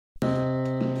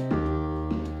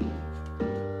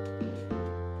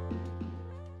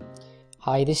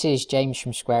Hi, this is James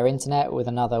from Square Internet with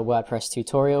another WordPress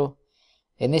tutorial.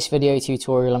 In this video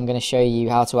tutorial I'm going to show you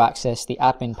how to access the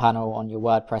admin panel on your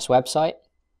WordPress website.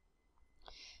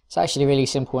 It's actually really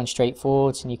simple and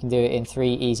straightforward, and you can do it in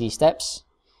 3 easy steps.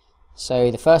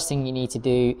 So the first thing you need to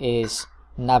do is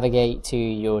navigate to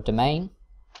your domain.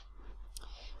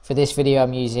 For this video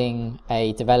I'm using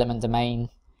a development domain,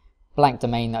 blank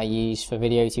domain that I use for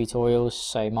video tutorials,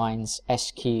 so mine's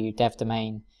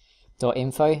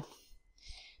sqdevdomain.info.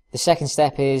 The second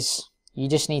step is you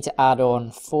just need to add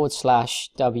on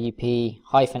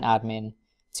 /wp-admin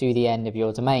to the end of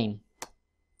your domain,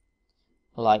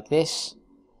 like this.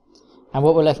 And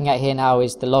what we're looking at here now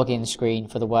is the login screen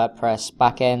for the WordPress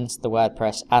backend, the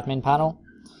WordPress admin panel.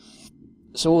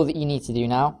 So all that you need to do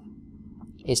now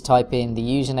is type in the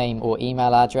username or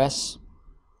email address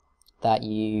that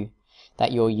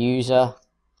your user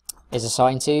is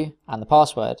assigned to and the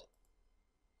password.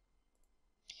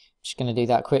 Just going to do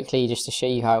that quickly just to show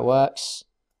you how it works.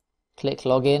 Click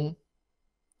login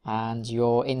and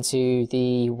you're into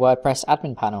the WordPress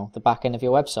admin panel, the back end of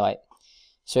your website.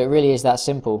 So it really is that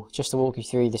simple. Just to walk you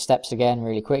through the steps again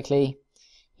really quickly,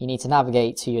 you need to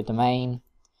navigate to your domain,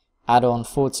 add on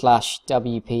 /wp-admin,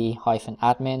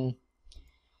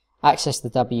 access the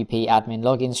WP admin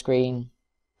login screen,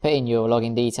 put in your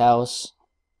login details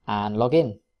and log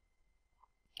in.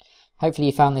 Hopefully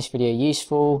you found this video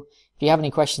useful. If you have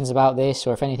any questions about this,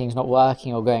 or if anything's not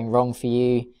working or going wrong for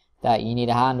you that you need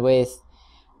a hand with,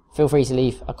 feel free to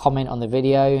leave a comment on the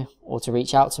video or to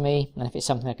reach out to me, and if it's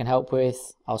something I can help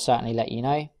with, I'll certainly let you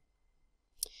know.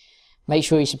 Make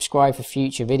sure you subscribe for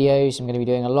future videos. I'm going to be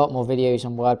doing a lot more videos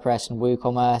on WordPress and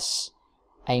WooCommerce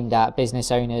aimed at business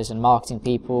owners and marketing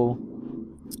people,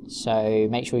 so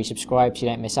make sure you subscribe so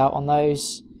you don't miss out on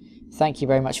those. Thank you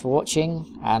very much for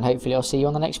watching, and hopefully I'll see you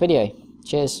on the next video.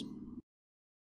 Cheers.